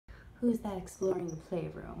Who's that exploring the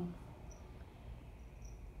playroom?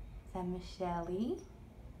 Is that Miss Shelley?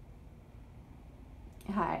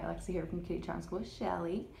 Hi, Alexa here from Kitty Charm School with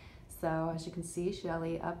Shelley. So as you can see,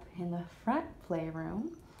 Shelley up in the front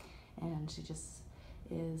playroom, and she just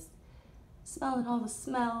is smelling all the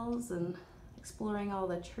smells and exploring all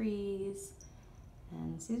the trees,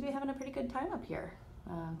 and seems to be having a pretty good time up here.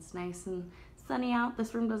 It's nice and sunny out.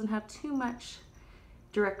 This room doesn't have too much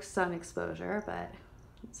direct sun exposure, but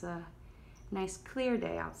it's a nice clear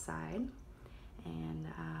day outside, and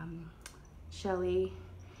Shelley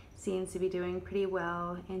seems to be doing pretty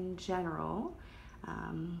well in general.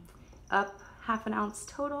 Up 1/2 ounce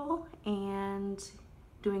total and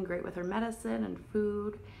doing great with her medicine and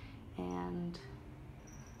food, and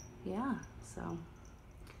yeah, so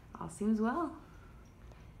all seems well.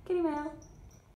 Kitty mail.